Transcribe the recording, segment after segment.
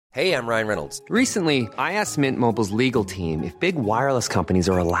Hey, I'm Ryan Reynolds. Recently, I asked Mint Mobile's legal team if big wireless companies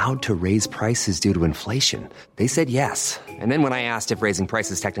are allowed to raise prices due to inflation. They said yes. And then when I asked if raising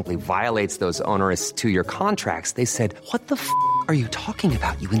prices technically violates those onerous two-year contracts, they said, "What the f*** are you talking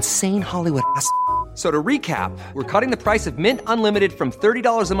about, you insane Hollywood ass?" So to recap, we're cutting the price of Mint Unlimited from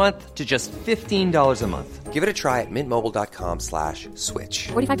 $30 a month to just $15 a month. Give it a try at mintmobile.com/switch.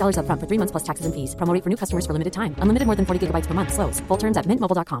 $45 up front for 3 months plus taxes and fees. Promo rate for new customers for limited time. Unlimited more than 40 gigabytes per month. Slows full terms at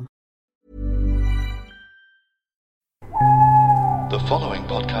mintmobile.com. The following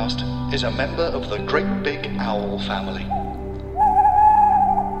podcast is a member of the Great Big Owl family.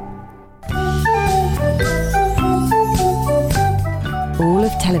 All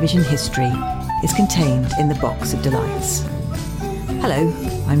of television history is contained in the Box of Delights. Hello,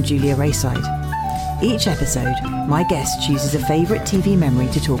 I'm Julia Rayside. Each episode, my guest chooses a favourite TV memory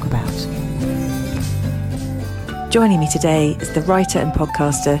to talk about. Joining me today is the writer and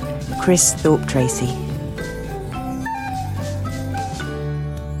podcaster Chris Thorpe-Tracy.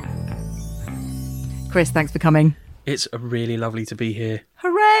 Chris, thanks for coming. It's really lovely to be here.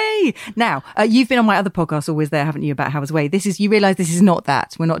 Hooray! Now, you've been on my other podcast, Always There, haven't you, about Howard's Way? You realise this is not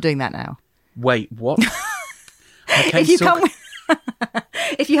that. We're not doing that now. Wait, what? If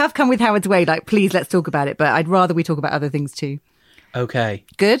you have come with Howard's Way, please let's talk about it. But I'd rather we talk about other things too. Okay.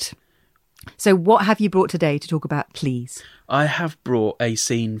 Good. So what have you brought today to talk about, please? I have brought a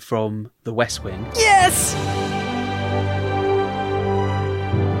scene from The West Wing. Yes!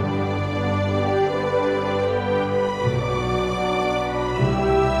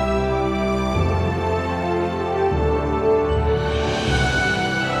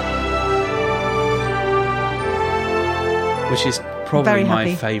 Which is probably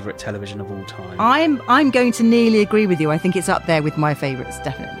my favourite television of all time. I'm going to nearly agree with you. I think it's up there with my favourites,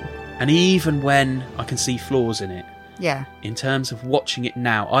 definitely. And even when I can see flaws in it, yeah. In terms of watching it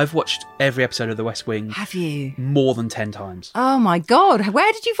now, I've watched every episode of The West Wing. Have you? More than 10 times. Oh my God.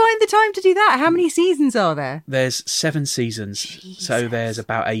 Where did you find the time to do that? How many seasons are there? There's 7 seasons. Jesus. So there's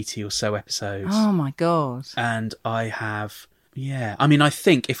about 80 or so episodes. Oh my God. And I have, I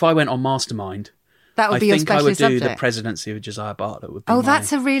think if I went on Mastermind, that would be your specialist I would do subject. the presidency of Josiah Bartlett.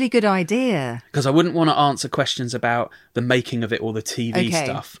 That's a really good idea. Because I wouldn't want to answer questions about the making of it or the TV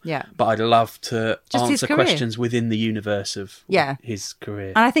stuff. Yeah. But I'd love to Just answer questions within the universe of his career.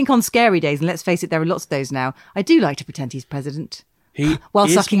 And I think on Scary Days, and let's face it, there are lots of those now, I do like to pretend he's president. He while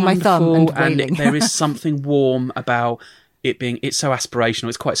is sucking my thumb and wailing. And there is something warm about it's so aspirational.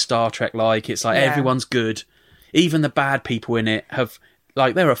 It's quite Star Trek-like. It's like everyone's good. Even the bad people in it have...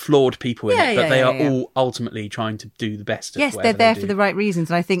 there are flawed people in it, but they are all ultimately trying to do the best. Yes, they're there for the right reasons.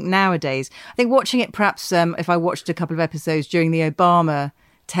 And I think nowadays, watching it perhaps if I watched a couple of episodes during the Obama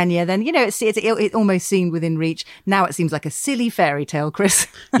tenure, then, it almost seemed within reach. Now it seems like a silly fairy tale, Chris.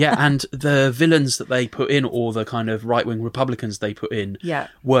 Yeah, and the villains that they put in, or the kind of right-wing Republicans they put in,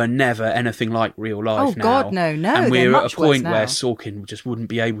 were never anything like real life now. Oh, God, no. And we're at a point where Sorkin just wouldn't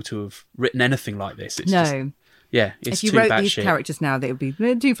be able to have written anything like this. It's no. It's if you too wrote these shit. characters now, they would be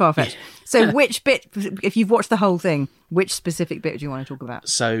too far-fetched. So which bit, if you've watched the whole thing, which specific bit do you want to talk about?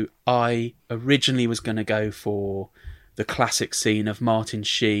 So I originally was going to go for the classic scene of Martin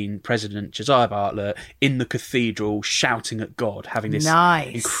Sheen, President Josiah Bartlett, in the cathedral shouting at God, having this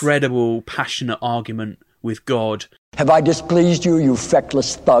incredible, passionate argument with God. Have I displeased you, you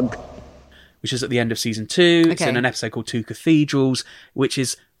feckless thug? Which is at the end of season 2. It's in an episode called Two Cathedrals, which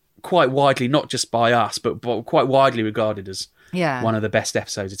is quite widely, not just by us, but quite widely regarded as one of the best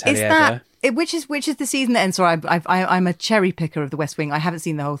episodes of telly ever. Which is the season that ends? Sorry, I'm a cherry picker of The West Wing. I haven't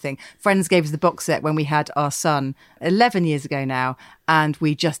seen the whole thing. Friends gave us the box set when we had our son 11 years ago now, and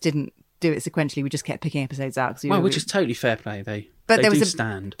we just didn't do it sequentially. We just kept picking episodes out. Which is totally fair play. But there was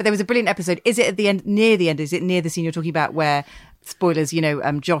a brilliant episode. Is it at the end? Near the end? Is it near the scene you're talking about where, spoilers,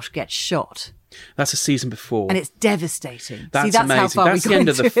 Josh gets shot? That's a season before. And it's devastating. That's amazing. How far that's the end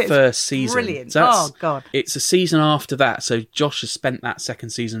of the first season. Brilliant. So God. It's a season after that. So Josh has spent that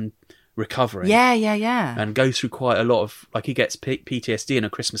second season recovering. Yeah. And goes through quite a lot of, he gets PTSD in a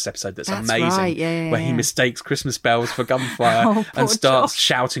Christmas episode that's amazing. Right. Where he mistakes Christmas bells for gunfire and starts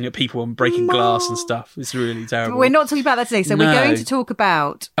shouting at people and breaking glass and stuff. It's really terrible. But we're not talking about that today. So we're going to talk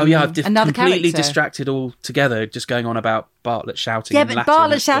about I've another completely character. Distracted altogether, just going on about Bartlett shouting. Yeah, but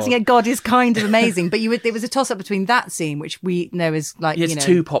Bartlett shouting at God is kind of amazing. But there was a toss-up between that scene, which we know is it's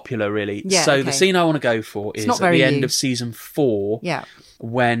too popular, really. Yeah, so the scene I want to go for is at the end of season 4. Yeah.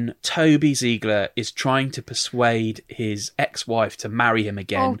 When Toby Ziegler is trying to persuade his ex-wife to marry him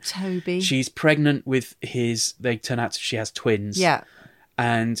again. Oh, Toby. She's pregnant with they turn out she has twins. Yeah.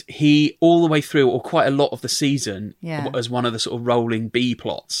 And he, all the way through, or quite a lot of the season, Yeah. as one of the sort of rolling B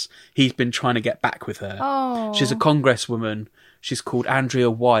plots, he's been trying to get back with her. Oh. She's a congresswoman. She's called Andrea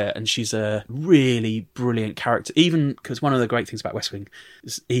Wyatt, and she's a really brilliant character. Even because one of the great things about West Wing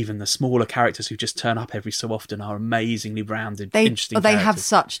is even the smaller characters who just turn up every so often are amazingly rounded, interesting They characters. have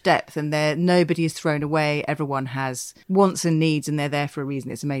such depth, and nobody is thrown away. Everyone has wants and needs, and they're there for a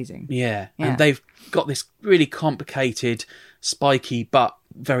reason. It's amazing. Yeah. Yeah. And they've got this really complicated, spiky, but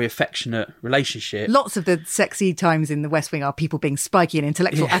very affectionate relationship. Lots of the sexy times in the West Wing are people being spiky and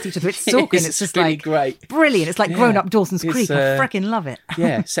intellectual at each other. It's Sorkin. It's just really like great. brilliant. It's like grown up Dawson's It's, Creek. I freaking love it.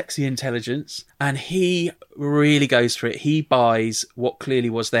 Yeah, sexy intelligence. And he really goes for it. He buys what clearly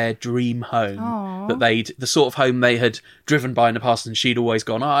was their dream home, the sort of home they had driven by in the past, and she'd always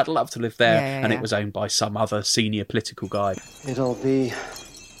gone, I'd love to live there. And it was owned by some other senior political guy. It'll be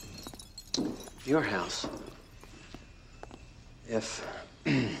your house. If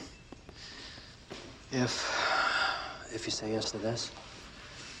you say yes to this,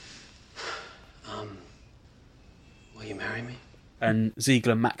 will you marry me? And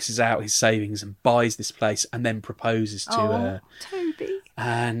Ziegler maxes out his savings and buys this place and then proposes to her. Toby.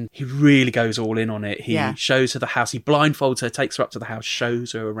 And he really goes all in on it. He Yeah. shows her the house. He blindfolds her, takes her up to the house,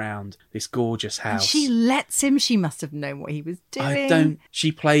 shows her around this gorgeous house. And she lets him. She must have known what he was doing.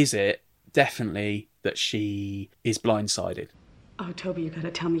 She plays it, definitely, that she is blindsided. Oh, Toby, you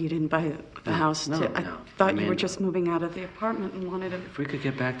gotta tell me you didn't buy the house. No. I thought you were just moving out of the apartment and wanted to... If we could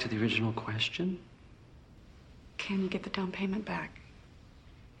get back to the original question. Can you get the down payment back?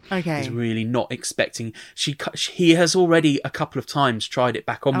 Okay. He's really not expecting. He has already a couple of times tried it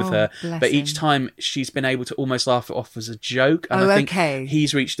back on with her, bless but each him. time she's been able to almost laugh it off as a joke. And I think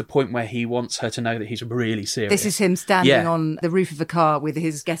he's reached the point where he wants her to know that he's really serious. This is him standing on the roof of a car with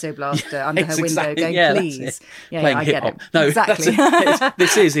his ghetto blaster under her window, going, "Please." Yeah, playing I hip get hop. it. No, Exactly.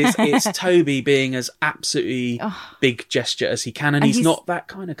 it's Toby being as absolutely big gesture as he can, and he's not that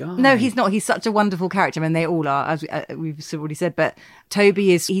kind of guy. No, he's not. He's such a wonderful character. I mean, they all are, as we've already said. But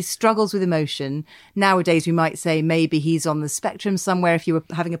Toby he struggles with emotion. Nowadays, we might say maybe he's on the spectrum somewhere if you were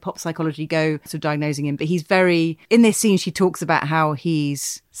having a pop psychology go, sort of diagnosing him. But he's in this scene, she talks about how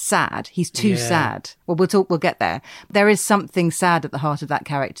he's sad. He's too sad. Well, we'll get there. There is something sad at the heart of that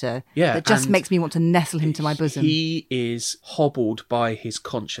character that just makes me want to nestle him to my bosom. He is hobbled by his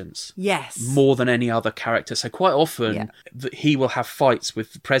conscience. Yes. More than any other character. So quite often he will have fights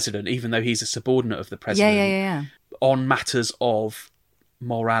with the president, even though he's a subordinate of the president. Yeah. On matters of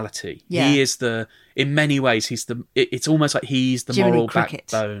morality. Yeah. He is in many ways, it's almost like he's the Jiminy moral Cricket.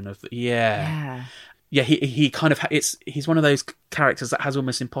 backbone of he kind of he's one of those characters that has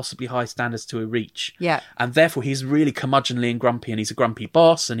almost impossibly high standards to reach. Yeah. And therefore he's really curmudgeonly and grumpy, and he's a grumpy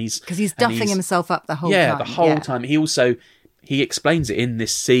boss, and because he's duffing himself up the whole time. Yeah, the whole time. He explains it in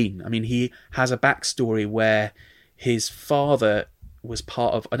this scene. I mean, he has a backstory where his father was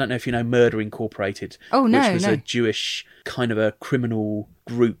part of, I don't know if you know Murder Incorporated, which was a Jewish kind of a criminal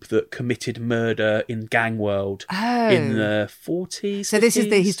group that committed murder in gang world in the 40s. So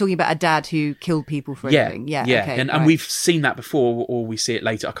 50s? He's talking about a dad who killed people for a living. Yeah. Okay, and we've seen that before, or we see it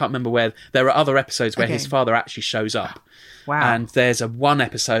later. I can't remember where. There are other episodes where his father actually shows up. Wow. And there's one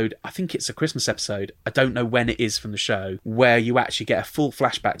episode, I think it's a Christmas episode, I don't know when it is from the show, where you actually get a full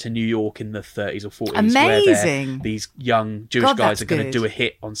flashback to New York in the 30s or 40s. Amazing. Where these young Jewish guys are going to do a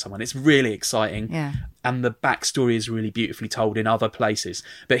hit on someone. It's really exciting. Yeah. And the backstory is really beautifully told in other places.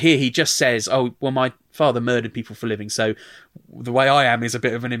 But here he just says, oh, well, my father murdered people for a living, so the way I am is a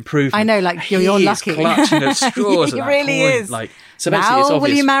bit of an improvement. I know, like, you're lucky. He's clutching at straws. He really is. Like, so basically, it's now, obvious.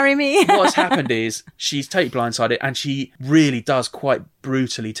 will you marry me? What's happened is she's totally blindsided, and she really does quite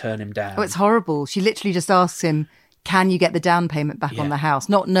brutally turn him down. Oh, it's horrible. She literally just asks him, can you get the down payment back on the house?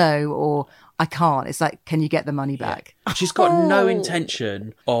 Not no, or I can't. It's like, can you get the money back? She's got no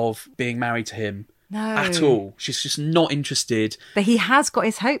intention of being married to him. No. At all. She's just not interested. But he has got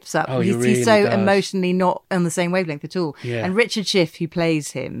his hopes up. Oh, he's so emotionally not on the same wavelength at all. Yeah. And Richard Schiff, who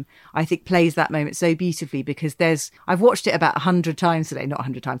plays him, I think plays that moment so beautifully, because I've watched it about 100 times today. Not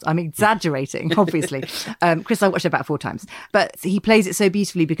 100 times. I'm exaggerating, obviously. Chris, I watched it about 4 times. But he plays it so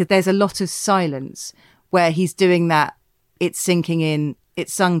beautifully because there's a lot of silence where he's doing that. It's sinking in.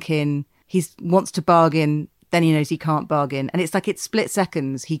 It's sunk in. He wants to bargain. Then he knows he can't bargain. And it's like it's split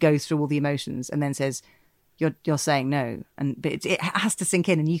seconds. He goes through all the emotions and then says, you're saying no. But it has to sink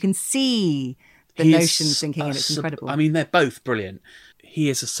in. And you can see the notion sinking in. It's incredible. I mean, they're both brilliant. He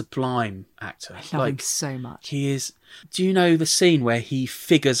is a sublime actor. I love him so much. He is. Do you know the scene where he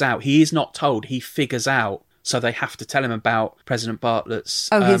figures out, he is not told, he figures out So they have to tell him about President Bartlett's...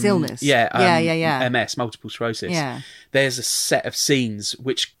 his illness. MS, multiple sclerosis. Yeah. There's a set of scenes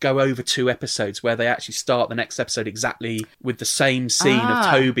which go over 2 episodes where they actually start the next episode exactly with the same scene of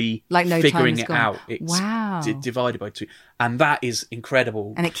Toby like no figuring time it gone. out. It's divided by 2. And that is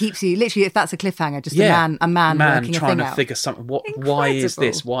incredible. And it keeps you, literally, if that's a cliffhanger, just a man working trying a to thing figure something. Why is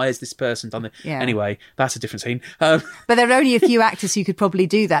this? Why has this person done this? Yeah. Anyway, that's a different scene. But there are only a few actors who could probably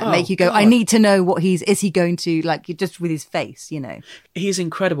do that and make you go, God. I need to know what is he going to, like, just with his face, you know? He's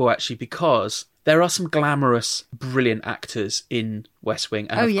incredible, actually, because there are some glamorous, brilliant actors in West Wing.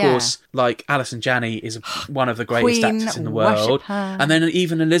 And course, like Alison Janney is one of the greatest actors in the world. And then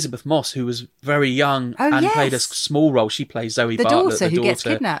even Elizabeth Moss, who was very young and played a small role. She plays Zoe Bartlett, the daughter gets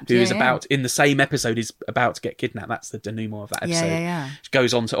kidnapped. who is about, in the same episode, is about to get kidnapped. That's the denouement of that episode. She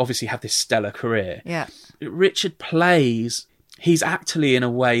goes on to obviously have this stellar career. Yeah. Richard plays, he's actorly in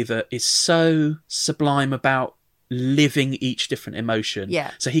a way that is so sublime about living each different emotion.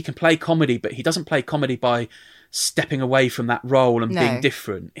 Yeah. So he can play comedy, but he doesn't play comedy by stepping away from that role and being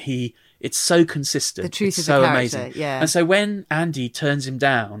different. It's so consistent. The truth it's of so the character, amazing. yeah. And so when Andy turns him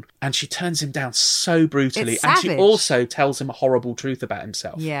down, and she turns him down so brutally, It's and she savage. also tells him a horrible truth about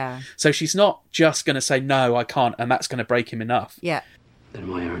himself. Yeah. So she's not just going to say, no, I can't, and that's going to break him enough. Yeah.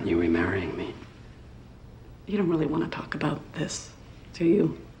 Then why aren't you remarrying me? You don't really want to talk about this, do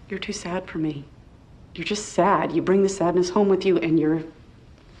you? You're too sad for me. You're just sad. You bring the sadness home with you and you're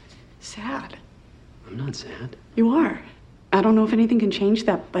sad. I'm not sad. You are. I don't know if anything can change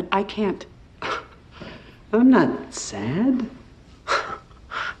that, but I can't. I'm not sad.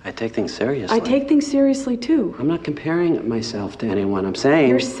 I take things seriously. I take things seriously too. I'm not comparing myself to anyone. I'm saying...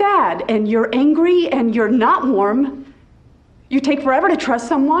 You're sad and you're angry and you're not warm. You take forever to trust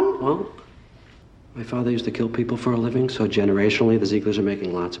someone. Well, my father used to kill people for a living, so generationally the Zieglers are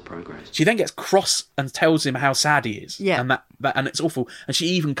making lots of progress. She then gets cross and tells him how sad he is. Yeah. And that and it's awful. And she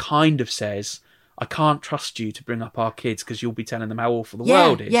even kind of says, I can't trust you to bring up our kids because you'll be telling them how awful the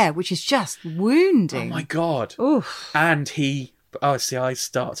world is. Yeah, which is just wounding. Oh my God. Oof. And he,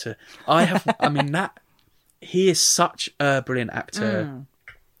 he is such a brilliant actor.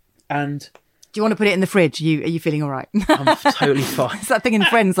 And do you want to put it in the fridge? Are you feeling all right? I'm totally fine. It's that thing in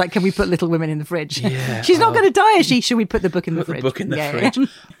Friends, like, can we put Little Women in the fridge? Yeah. She's not going to die, is she? Should we put the book in the fridge? The book in the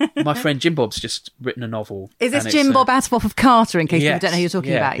fridge. My friend Jim Bob's just written a novel. Is this Jim Bob Asboff of Carter, in case people don't know who you're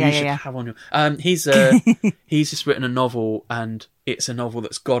talking about? You should have on your... he's just written a novel, and it's a novel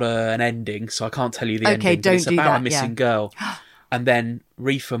that's got an ending, so I can't tell you the ending. Don't it's do about that, a missing girl. And then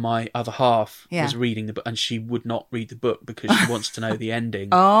Reefa, my other half, was reading the book, and she would not read the book because she wants to know the ending.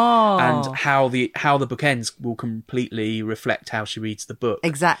 And how the book ends will completely reflect how she reads the book.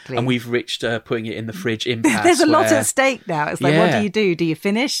 Exactly. And we've reached putting it in the fridge impasse. There's a lot at stake now. It's like, what do you do? Do you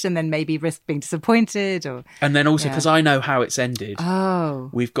finish and then maybe risk being disappointed? And then also, because I know how it's ended, Oh.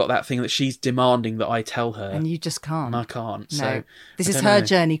 we've got that thing that she's demanding that I tell her. And you just can't. And I can't. No. So This I is don't her know.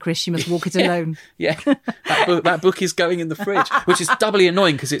 journey, Chris. She must walk it alone. Yeah. That book is going in the fridge, which is doubly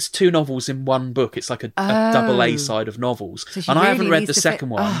annoying because it's 2 novels in one book. It's like a double A side of novels. So she and I really haven't read needs the to second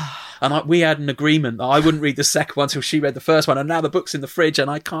one. And we had an agreement that I wouldn't read the second one until she read the first one. And now the book's in the fridge and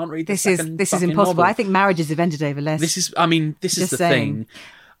I can't read the second This is fucking impossible. novel. I think marriages have ended over less. This is the Just thing. saying.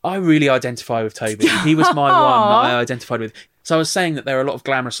 I really identify with Toby. He was my one that I identified with. So I was saying that there are a lot of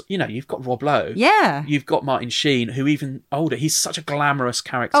glamorous... you've got Rob Lowe. Yeah. You've got Martin Sheen, who even older. He's such a glamorous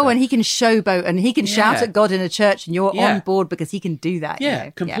character. Oh, and he can showboat and he can shout at God in a church and you're on board because he can do that.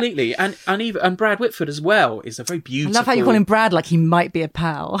 Yeah, completely. And Brad Whitford as well is a very beautiful... I love how you call him Brad like he might be a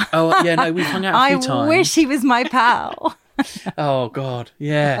pal. Oh, yeah, no, we've hung out a few times. I wish he was my pal. Oh, God,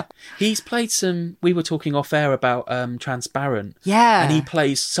 yeah. He's played some... We were talking off air about Transparent. Yeah. And he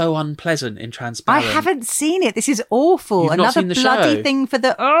plays so unpleasant in Transparent. I haven't seen it. This is awful. You've not Another seen the bloody show? thing for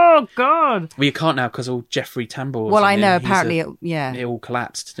the... Oh, God. Well, you can't now because all Jeffrey Tambor... Well, I know, apparently, it all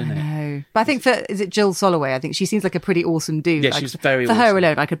collapsed, didn't it? No. But I think is it Jill Soloway? I think she seems like a pretty awesome dude. Yeah, she's very For her awesome.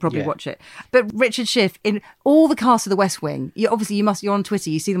 alone, I could probably watch it. But Richard Schiff, in all the cast of The West Wing, you're on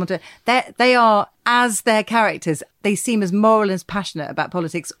Twitter, you see them on Twitter, they are, as their characters, they seem as moral and as passionate about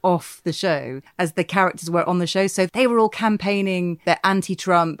politics off the show as the characters were on the show. So they were all campaigning, they're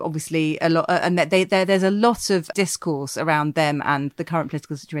anti-Trump, obviously, a lot, and there's a lot of discourse around them and the current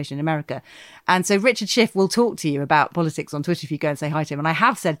political situation in America. And so Richard Schiff will talk to you about politics on Twitter if you go and say hi to him. And I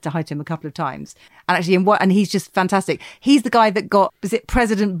have said hi to him a couple of times. And actually, and he's just fantastic. He's the guy that got, was it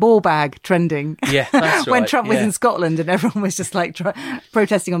President Ballbag trending? Yeah, that's right. When Trump was in Scotland and everyone was just like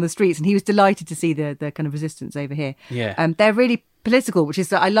protesting on the streets. And he was delighted to see the kind of resistance over here. Yeah. They're really political, which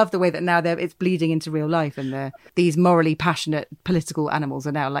is, I love the way that now it's bleeding into real life, and these morally passionate political animals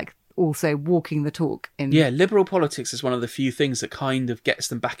are now like also walking the talk in. Yeah, liberal politics is one of the few things that kind of gets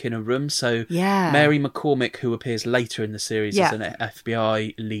them back in a room. So Yeah. Mary McCormick, who appears later in the series as an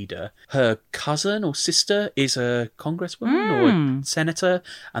FBI leader, her cousin or sister is a congresswoman or a senator,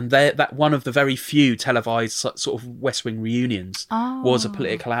 and that one of the very few televised sort of West Wing reunions was a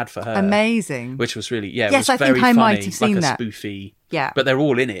political ad for her. Amazing. Which was really, Yes, it was I very think I funny, might have seen like a that. spoofy. Yeah. But they're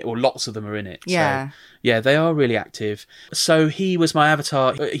all in it, or lots of them are in it. Yeah. So, yeah, they are really active. So he was my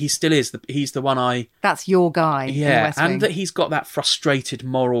avatar. He still is. He's the one I... That's your guy. in the Yeah, West Wing. and that he's got that frustrated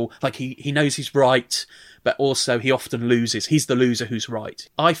moral, like he knows he's right, but also he often loses. He's the loser who's right.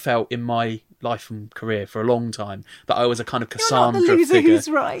 I felt in my life and career for a long time that I was a kind of Cassandra You're not the loser figure. who's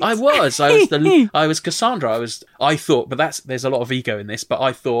right. I was I was Cassandra. I thought, but there's a lot of ego in this, but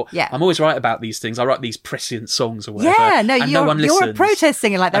I thought, I'm always right about these things. I write these prescient songs or whatever. Yeah, no, and you're, no one you're a listens. protest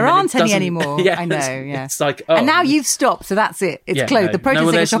singer, like there And then aren't it any doesn't- anymore. Yeah, I know, it's like, oh. And now you've stopped, so that's it. It's closed. The protest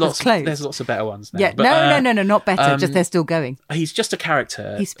singer there's shop lots, is closed. There's lots of better ones now. Yeah, but, no, not better. Just they're still going. He's just a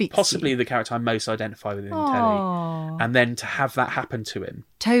character. He speaks to possibly you. the character I most identify with in Aww. telly. And then to have that happen to him.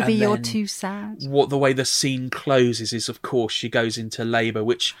 Toby, and you're then too sad. What the way the scene closes is, of course, she goes into labour,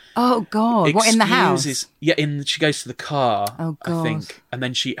 which Oh God! What in the house? Yeah, she goes to the car. Oh, God. I think, and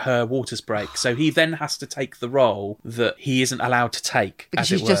then her waters break, so he then has to take the role that he isn't allowed to take. Because as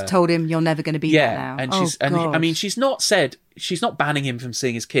she's it just were. told him you're never going to be there now. And Oh, she's and I God. mean, she's not banning him from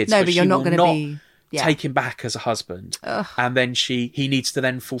seeing his kids. No, but but you're she not will going to be. Yeah. take him back as a husband, and then he needs to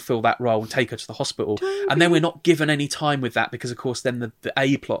then fulfill that role and take her to the hospital. And then we're not given any time with that because, of course, then the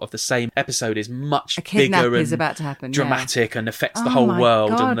A plot of the same episode is much A kidnap bigger is and about to happen, dramatic and affects the Oh whole my world,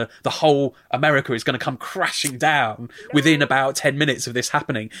 God. and the whole America is going to come crashing down within about 10 minutes of this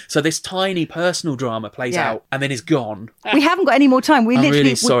happening. So this tiny personal drama plays Yeah. out and then is gone. We haven't got any more time. We I'm literally.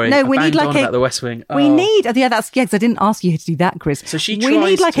 really sorry. No, I we need banged like on about the West Wing. We Oh. need. Yeah, that's because I didn't ask you to do that, Chris. So she We tries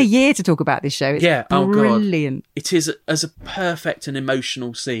need like to- a year to talk about this show. It's Yeah, oh God. brilliant. It is as a perfect and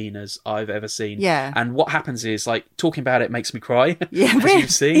emotional scene as I've ever seen. Yeah. And what happens is, like, talking about it makes me cry, Yeah, as really?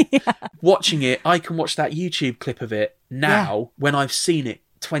 you've seen. Watching it, I can watch that YouTube clip of it now when I've seen it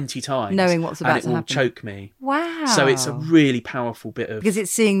 20 times. Knowing what's about and it to will happen. choke me. Wow. So it's a really powerful bit of... because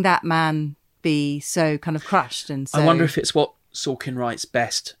it's seeing that man be so kind of crushed and so. I wonder if it's what Sorkin writes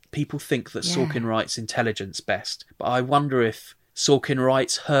best. People think that Yeah. Sorkin writes intelligence best, but I wonder if Sorkin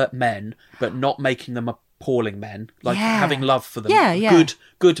writes hurt men, but not making them appalling men, like Yeah. having love for them. Yeah, yeah.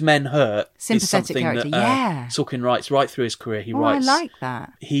 Good men hurt. Sympathetic is something character, that yeah. Sorkin writes right through his career. He Oh, writes. I like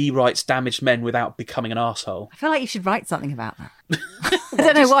that. He writes damaged men without becoming an arsehole. I feel like you should write something about that. I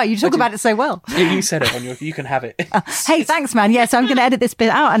don't know why. You talk about it so well. Yeah, you said it on your. You can have it. Hey, thanks, man. Yeah, so I'm going to edit this bit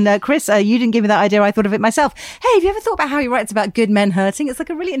out. And Chris, you didn't give me that idea. I thought of it myself. Hey, have you ever thought about how he writes about good men hurting? It's like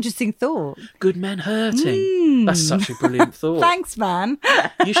a really interesting thought. Good men hurting. That's such a brilliant thought. Thanks, man.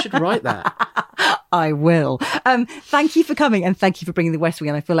 You should write that. I will. Thank you for coming and thank you for bringing the West Wing.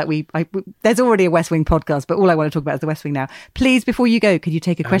 And I feel like there's already a West Wing podcast, but all I want to talk about is the West Wing now. Please, before you go, could you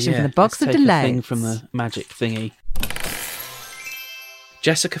take a question from the box Let's of take a delights? thing from the magic thingy.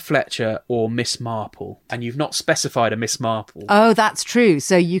 Jessica Fletcher or Miss Marple, and you've not specified a Miss Marple. Oh, that's true.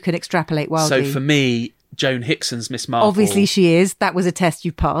 So you can extrapolate wildly. So for me, Joan Hickson's Miss Marple Obviously she is. That was a test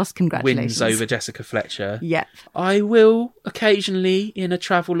you passed. Congratulations. wins over Jessica Fletcher. Yeah. I will occasionally, in a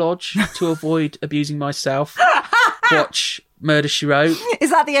travel lodge, to avoid abusing myself, watch Murder, She Wrote. Is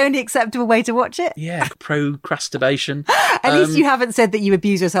that the only acceptable way to watch it? Yeah, procrastination. At least you haven't said that you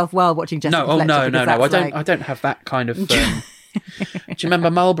abuse yourself while watching Jessica Fletcher. No. I don't have that kind of... Do you remember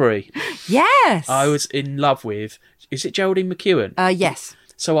Mulberry? Yes. I was in love with... Is it Geraldine McEwen? Yes.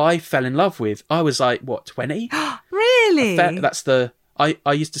 So I fell in love with... I was like, what, 20? Really? That's the... I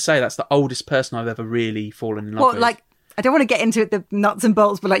used to say that's the oldest person I've ever really fallen in love What, with. like... I don't want to get into it, the nuts and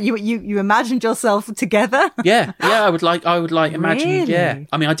bolts, but like you imagined yourself together. Yeah, I would like imagine. Really? Yeah,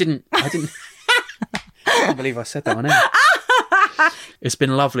 I mean, I didn't. I can't believe I said that on air. It's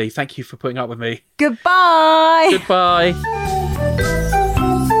been lovely. Thank you for putting up with me. Goodbye. Goodbye.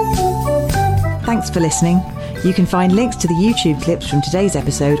 Thanks for listening. You can find links to the YouTube clips from today's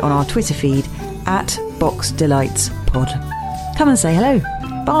episode on our Twitter feed @BoxDelightsPod. Come and say hello.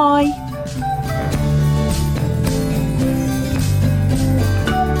 Bye.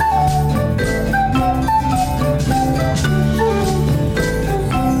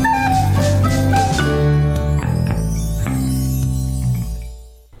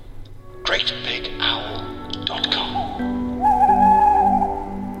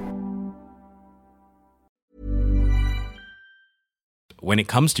 when it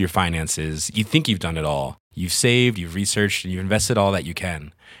comes to your finances, you think you've done it all. You've saved, you've researched, and you've invested all that you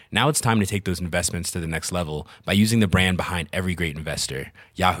can. Now it's time to take those investments to the next level by using the brand behind every great investor,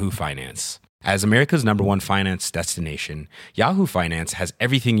 Yahoo Finance. As America's #1 finance destination, Yahoo Finance has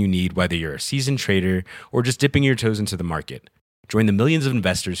everything you need, whether you're a seasoned trader or just dipping your toes into the market. Join the millions of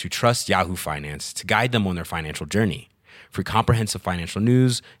investors who trust Yahoo Finance to guide them on their financial journey. For comprehensive financial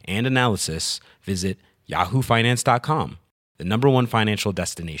news and analysis, visit yahoofinance.com, the #1 financial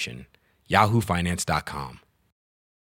destination, yahoofinance.com.